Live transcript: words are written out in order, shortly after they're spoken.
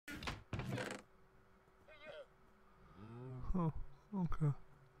Oh, okay.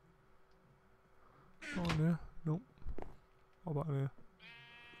 Oh, here? Nope. What about here?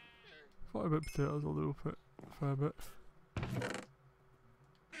 40-bit potatoes will do a fair bit.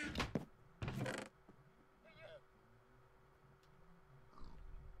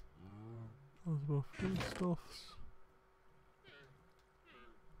 Those are both foodstuffs.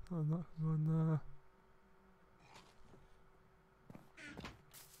 And that can go in there.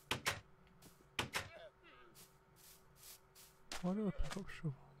 Why do I pick up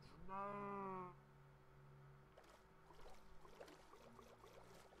shovels?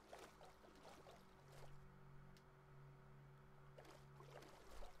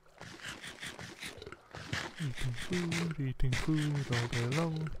 Eating food all day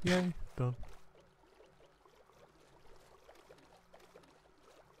long. Yay, done.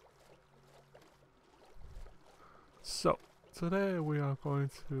 So, today we are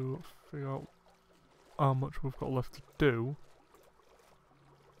going to figure out how much we've got left to do.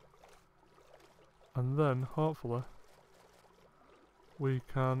 And then, hopefully, we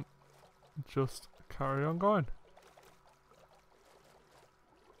can just carry on going.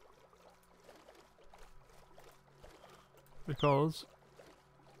 Because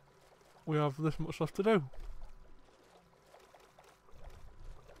we have this much left to do.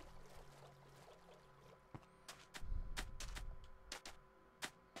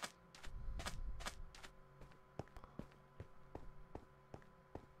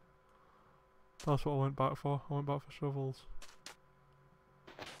 That's what I went back for. I went back for shovels.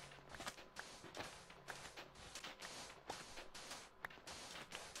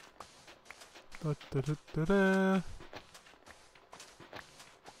 Da, da, da, da, da.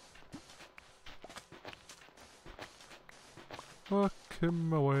 Working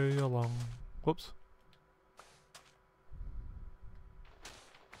my way along. Whoops.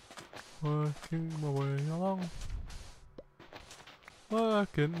 Working my way along.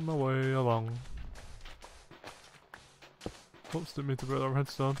 Working my way along. Whoops, didn't mean to break that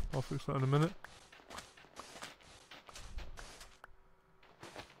redstone. I'll fix that in a minute.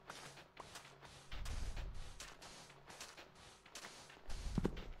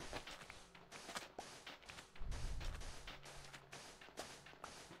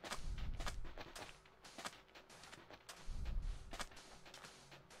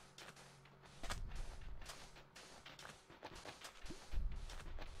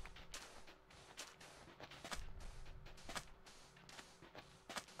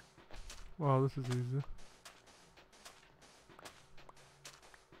 Wow, this is easy.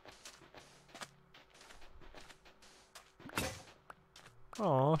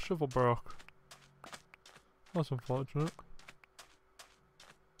 Oh, shovel broke. That's unfortunate.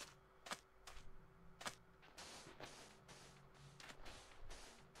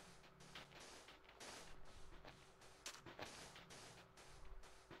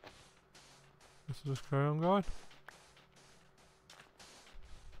 Let's just carry on going.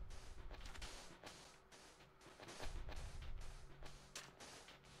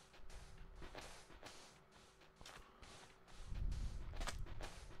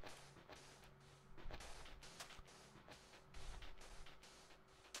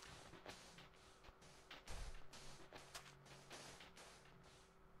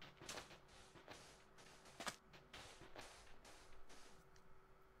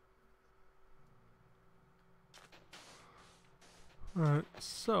 Right,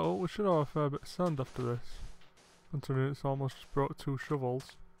 so we should have a fair bit of sand after this. Considering it's almost just brought 2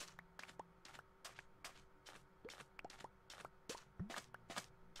 shovels.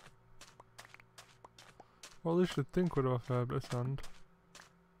 Well, at least you'd think we'd have a fair bit of sand.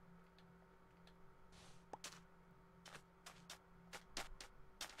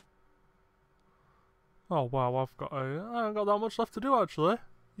 Oh wow, I haven't got that much left to do actually.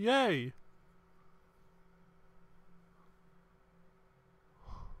 Yay!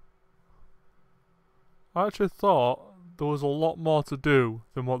 I actually thought there was a lot more to do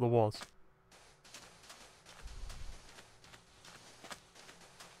than what there was.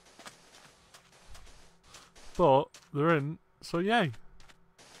 But they're in, so yay!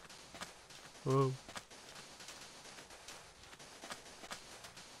 Whoa.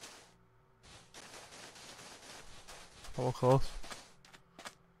 Oh, close.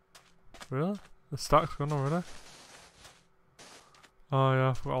 Really? The stack's gone already? Oh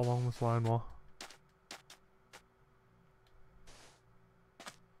yeah, I forgot how long this line was.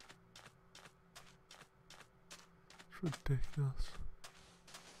 It's ridiculous.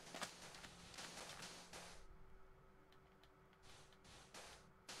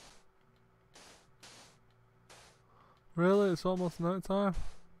 Really? It's almost night time?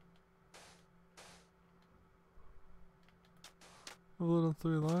 Other than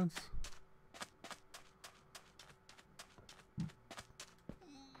 3 lines.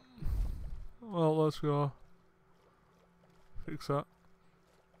 Well, let's go fix that.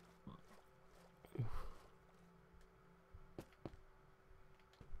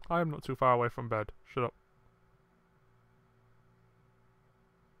 I am not too far away from bed. Shut up.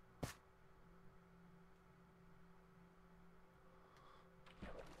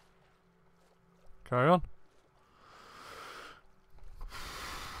 Carry on.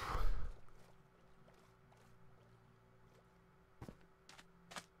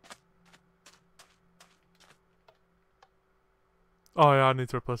 Oh yeah, I need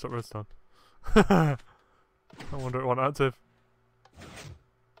to replace that redstone. I wonder it wasn't active.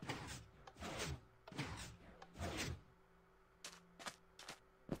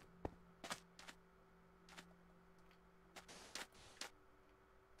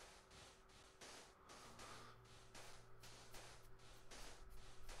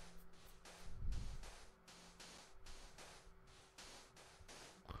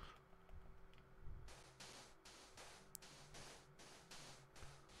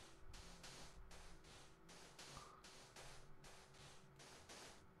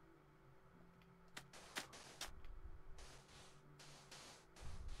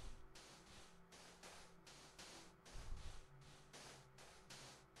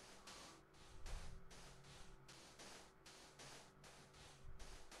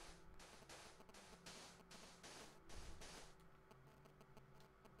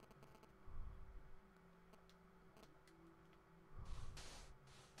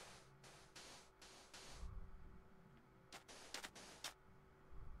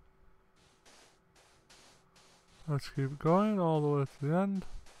 Let's keep going all the way to the end.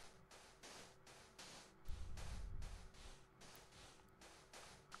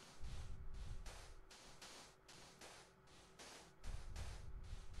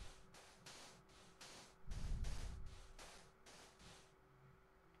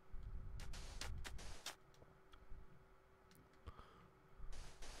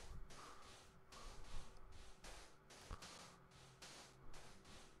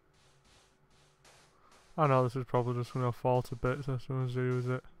 I know this is probably just going to fall to bits as soon as I use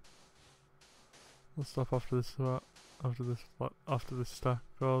it. Let's stop after this after this stack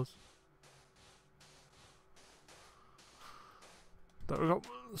goes. There we go.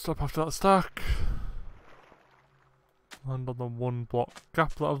 Stop after that stack. Land on the 1 block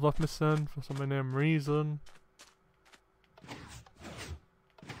gap that I've left missing for some unknown reason.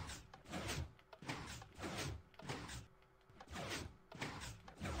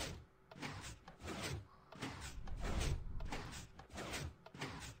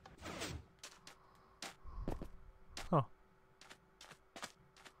 Oh.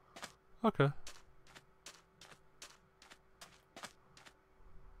 Okay.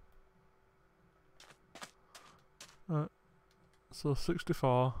 So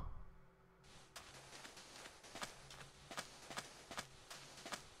 64.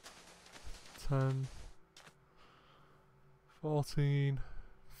 10. 14.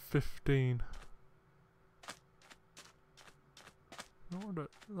 15. No,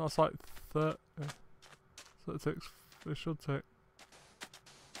 that's like 30. So it should take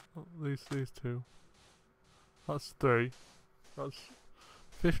these 2. That's 3. That's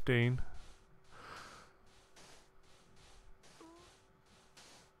 15.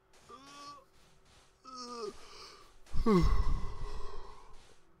 It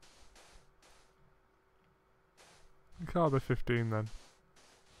can't be 15 then.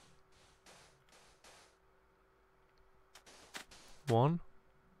 1,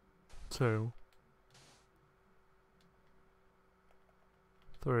 2,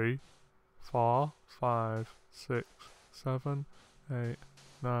 3, 4, 5, 6, 7, 8,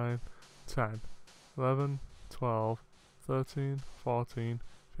 9, 10, 11, 12, 13, 14,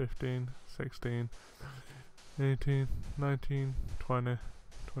 15, 16, 18, 19, 20,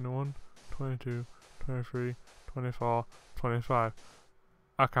 21, 22, 23, 24, 25.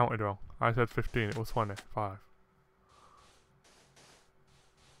 I counted wrong. I said 15, it was 25.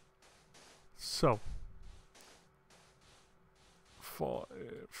 So, 40,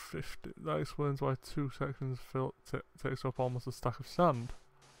 50, that explains why 2 sections takes up almost a stack of sand.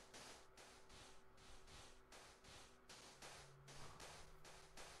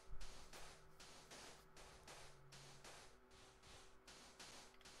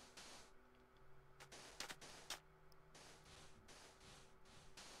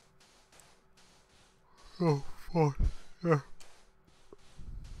 Oh, fuck, yeah.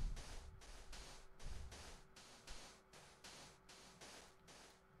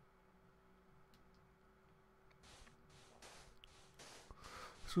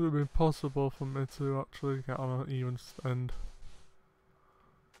 It would have been possible for me to actually get on an even end.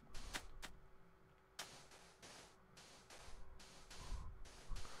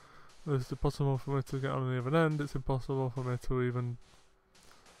 It's impossible for me to get on an even end, it's impossible for me to even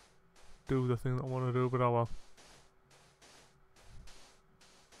do the thing that I want to do, but oh well.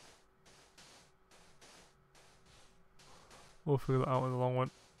 We'll figure that out in the long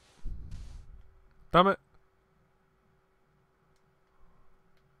run. Damn it!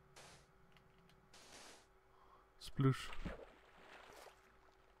 Sploosh.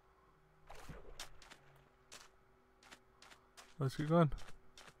 Let's get going.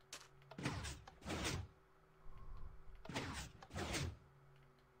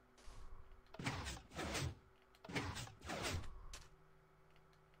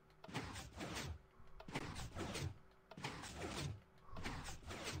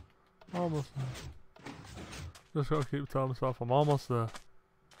 Almost there. Just gotta keep telling myself I'm almost there.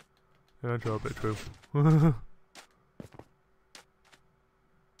 Eventually I'll be true.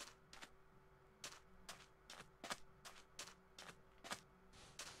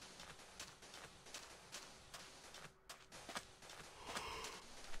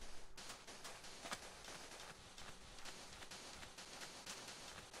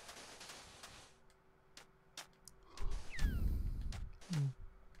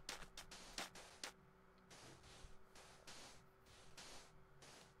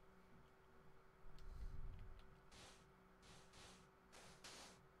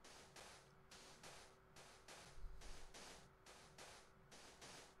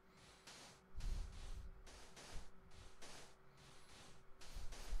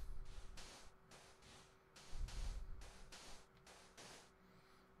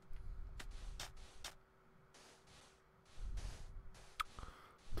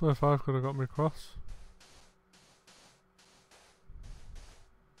 So 5 could have got me across.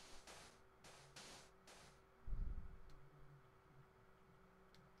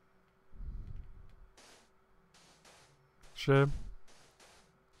 Shame.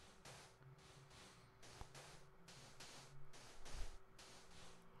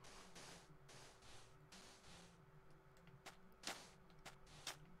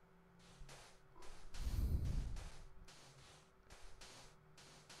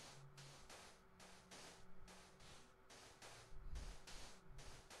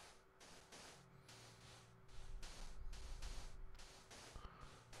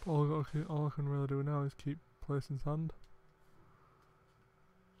 All I can really do now is keep placing sand.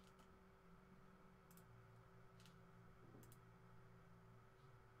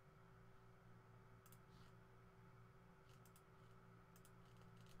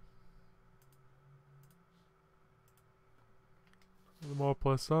 The more I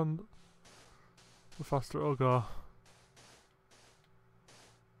place sand, the faster it'll go.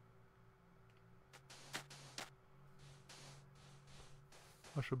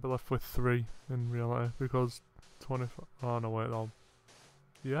 I should be left with 3 in reality because 25. Oh no, wait, no.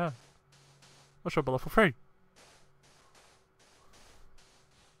 Yeah. I should be left with 3.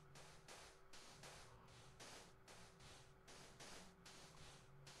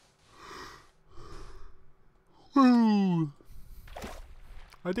 Woo!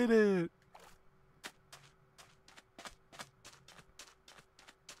 I did it!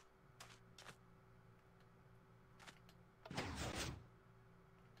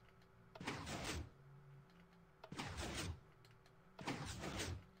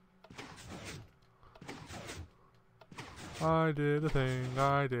 I did a thing,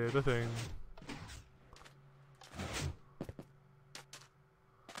 I did a thing.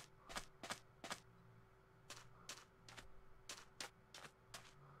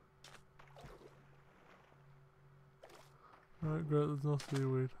 Right, great, there's no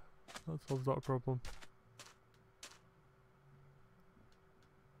seaweed. That solves that problem.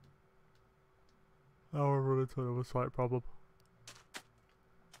 Now we're running into another slight problem.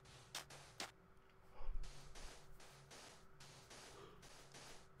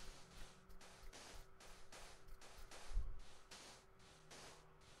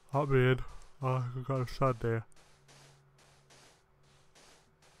 That being, I got a sad day.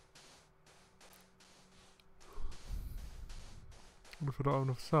 If I don't have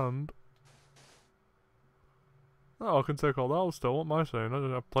enough sand, oh, I can take all that still. What am I saying? I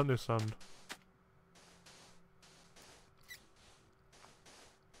don't have plenty of sand.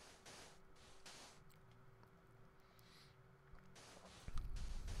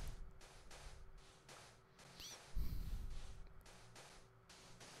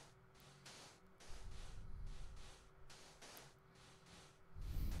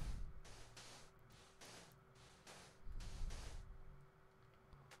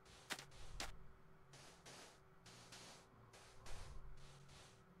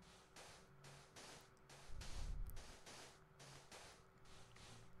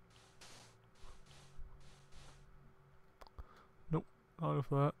 Can't go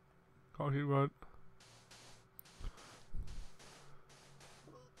for that. Can't keep going.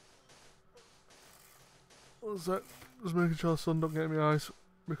 What's that? Just making sure the sun don't get in my eyes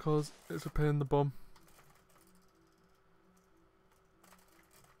because it's a pain in the bum.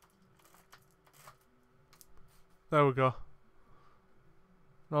 There we go.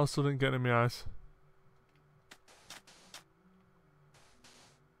 Now the sun didn't get in my eyes.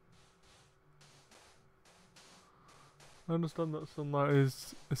 I understand that sunlight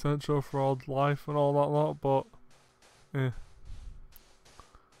is essential for all life and all that lot, but yeah,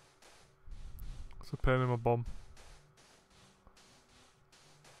 it's a pain in my bum.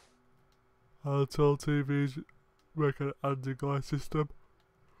 I'll tell TVs make an anti-glare system.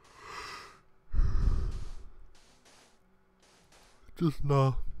 Just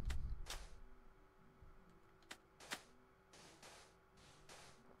no.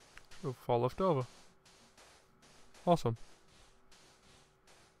 It'll fall left over. Awesome.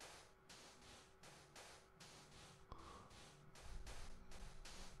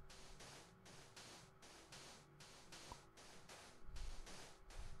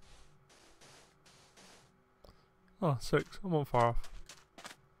 Oh, 6. I'm not far off.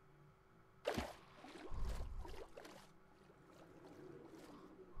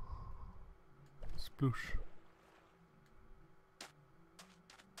 Sploosh.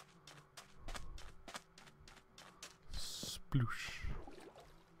 Sploosh.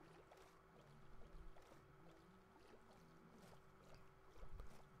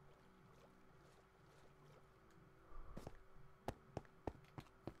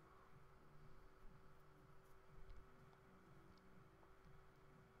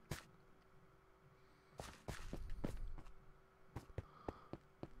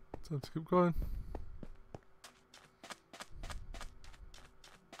 Time to keep going.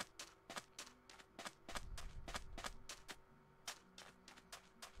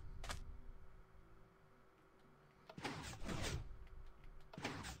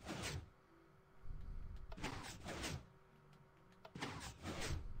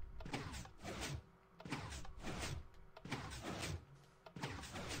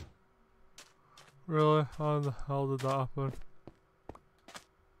 Really? How the hell did that happen?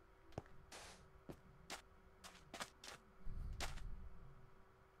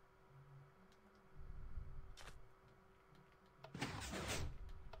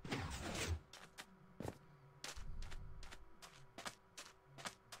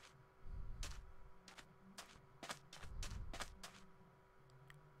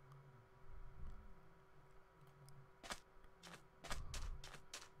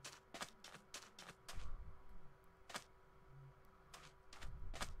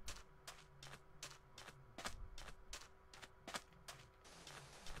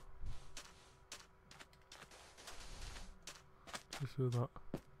 Just do that.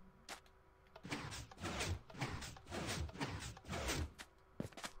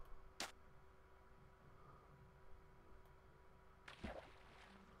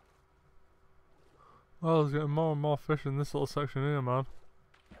 Well, there's getting more and more fish in this little section here, man.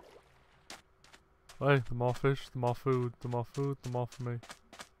 Hey, the more fish, the more food, the more food, the more for me.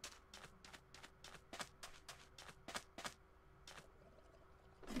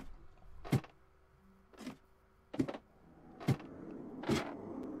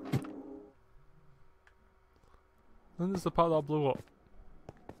 Then there's the part that blew up.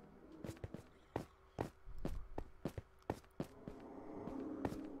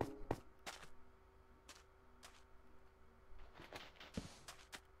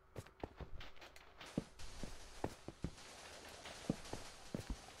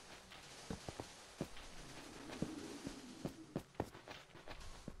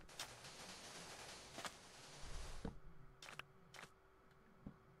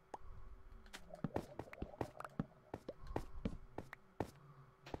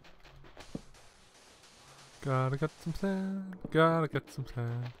 Gotta get some sand, gotta get some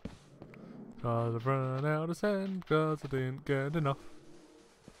sand. Cause I've run out of sand, cause I didn't get enough.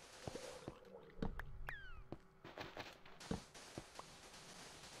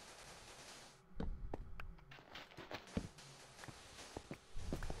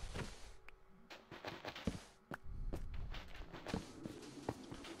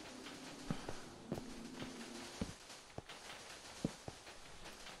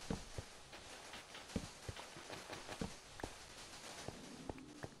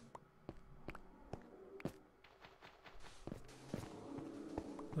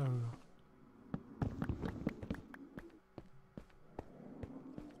 There we go.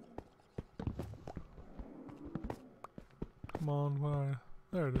 Come on, where?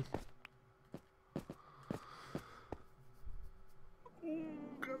 There it is.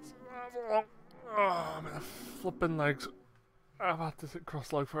 move along. Oh, I'm in the flipping legs. I've had to sit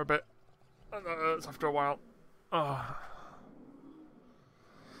cross-legged for a bit. And that hurts after a while. Oh.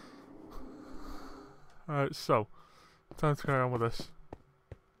 Alright, so. Time to carry on with this.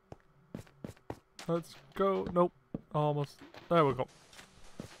 Let's go. Nope. Almost. There we go.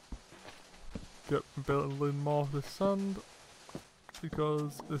 Get building more of this sand.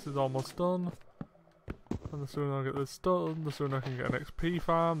 Because this is almost done. And the sooner I get this done, the sooner I can get an XP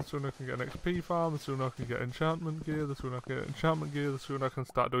farm, the sooner I can get an XP farm, the sooner I can get enchantment gear, the sooner I can get enchantment gear, the sooner I can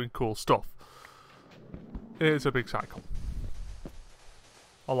start doing cool stuff. It's a big cycle.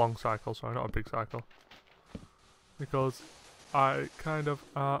 A long cycle, sorry, not a big cycle. Because I kind of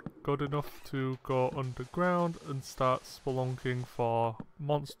are good enough to go underground and start spelunking for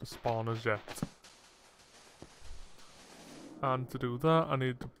monster spawners yet. And to do that, I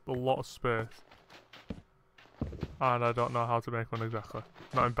need a lot of space. And I don't know how to make one exactly.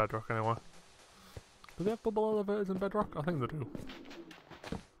 Not in Bedrock anyway. Do they have bubble elevators in Bedrock? I think they do.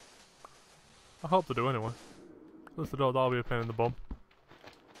 I hope they do anyway. If they don't, that'll be a pain in the bum.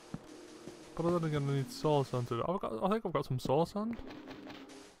 But then again, I need soul sand to do. I think I've got some soul sand.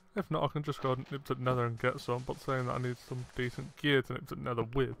 If not, I can just go nip to Nether and get some. But saying that I need some decent gear to nip to Nether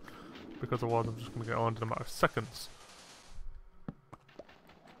with. Because otherwise I'm just going to get on in a matter of seconds.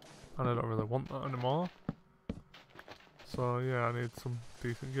 And I don't really want that anymore. So yeah, I need some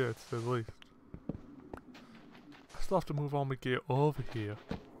decent gear to say the least. I still have to move all my gear over here.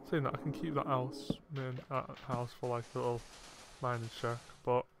 Saying that I can keep that house, main house for like a little mining shack,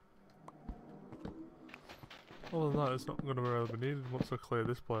 but other than that it's not going to really be needed once I clear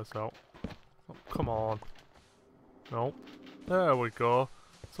this place out. Oh, come on. Nope. There we go.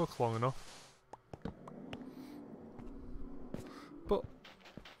 It took long enough. But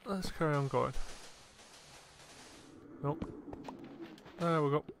let's carry on going. Nope. There we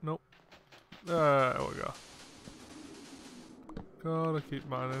go. Nope. There we go. Gotta keep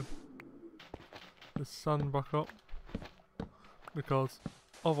mining this sand back up. Because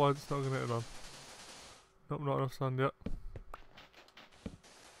otherwise it's not gonna hit it on. Nope, not enough sand yet.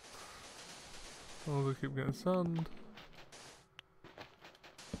 I'm gonna keep getting sand.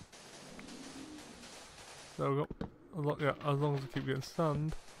 There we go. Yeah, as long as I keep getting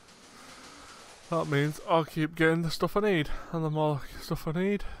sand. That means I'll keep getting the stuff I need, and the more stuff I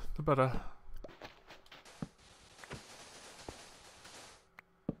need, the better.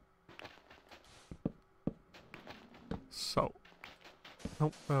 So,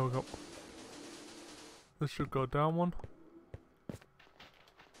 oh, there we go. This should go down one.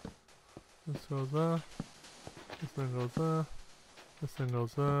 This goes there. This thing goes there. This thing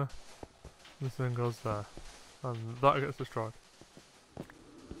goes there. This thing goes there. And that gets destroyed.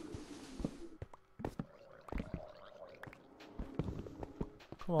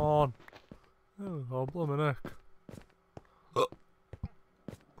 Come on. There we go, blow my neck.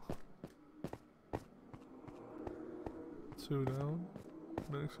 Two down.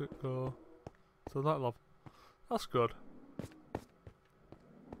 Makes it go to that level. That's good.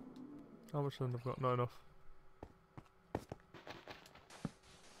 How much then I've got? Not enough.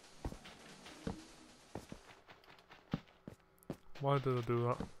 Why did I do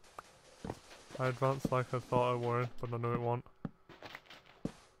that? I advanced like I thought I were, but I knew it won't.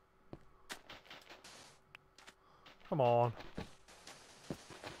 Come on.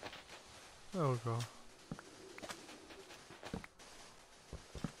 There we go.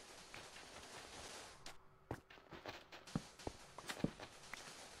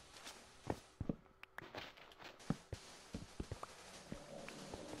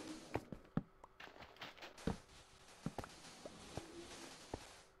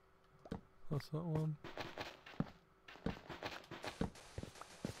 That's that one.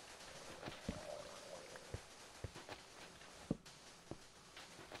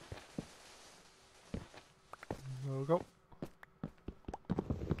 There we go.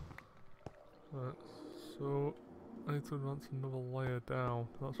 Right, so I need to advance another layer down.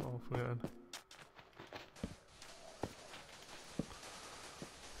 That's what I'm forgetting.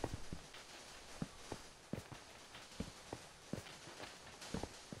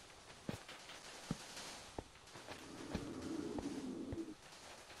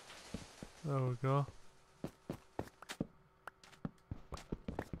 There we go.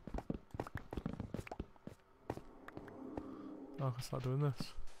 Now I can start doing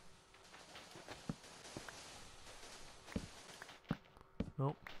this.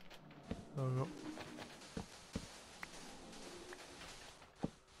 Nope. There we go.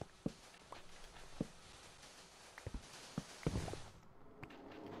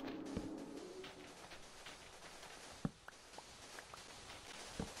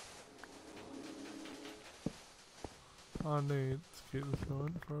 I need to keep this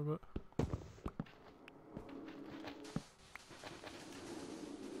going for a bit.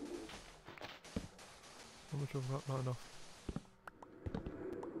 How much have I got? Not enough.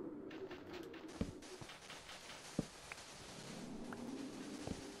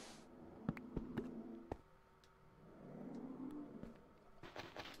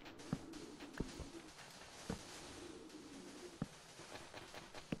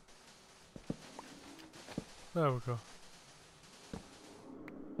 There we go.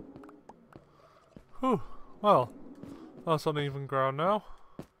 Whew. Well, that's on even ground now.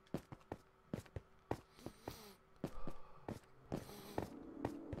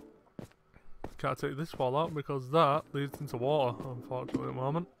 Can't take this wall out because that leads into water, unfortunately, at the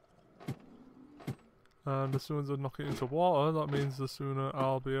moment. And as soon as I knock it into water, that means the sooner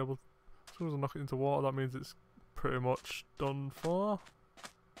I'll be able... As soon as I knock it into water, that means it's pretty much done for.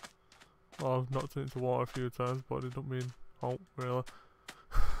 Well, I've knocked it into water a few times, but it don't mean... Oh, really?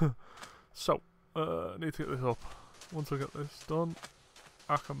 So, I need to get this up. Once I get this done,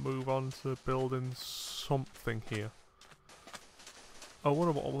 I can move on to building something here. I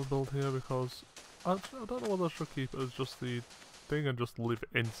wonder what I'll build here because... Actually, I don't know whether I should keep it as just the thing and just live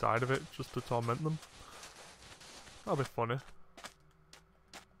inside of it, just to torment them. That'll be funny.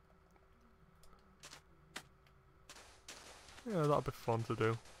 Yeah, that'll be fun to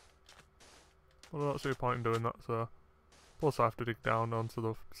do. Well, I don't see a point in doing that, so... Plus I have to dig down onto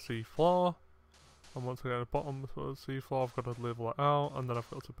the sea floor. And once I get to the bottom of the sea floor, I've got to level it out, and then I've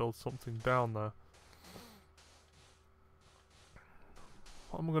got to build something down there.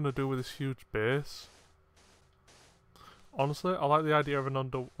 What am I going to do with this huge base? Honestly, I like the idea of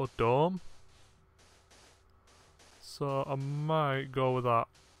a dome. So I might go with that.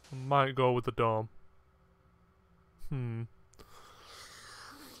 I might go with the dome. Dome.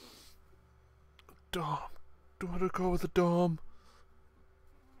 Do I want to go with the dome?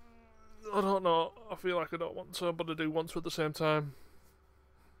 I don't know. I feel like I don't want to, but I do want to at the same time.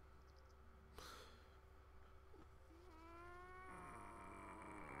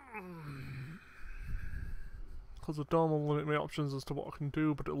 Because the dome will limit my options as to what I can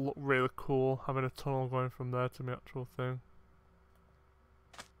do, but it'll look really cool having a tunnel going from there to my actual thing.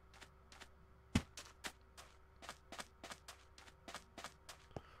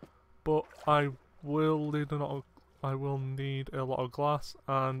 But I will need a lot of glass,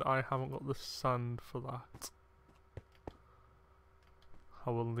 and I haven't got the sand for that. I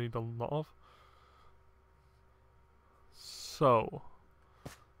will need a lot of. So,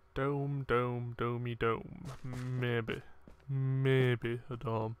 domey dome. Maybe a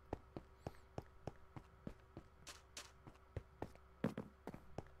dome.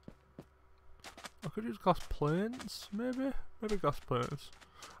 I could use gas planes, maybe gas planes.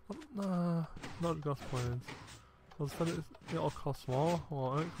 Nah, not gas planes. Because then it'll cost more,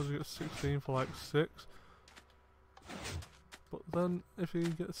 won't it? Because you get 16 for like 6. But then if you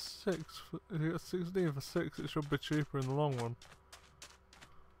get 16 for 6, it should be cheaper in the long run.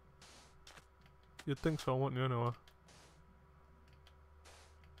 You'd think so, wouldn't you, anyway?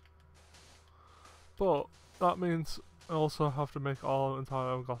 But that means I also have to make all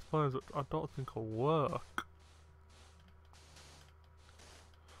entire gas planes, which I don't think will work.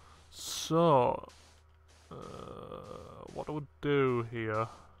 So, what I would do here?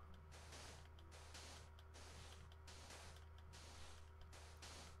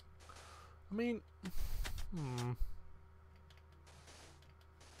 I mean,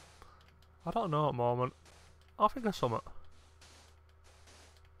 I don't know at the moment. I'll think of something.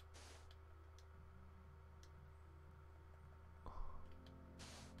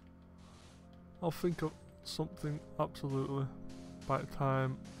 I'll think of something absolutely by the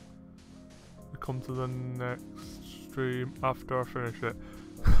time we come to the next stream after I finish it.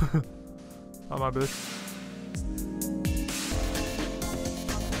 That might be this.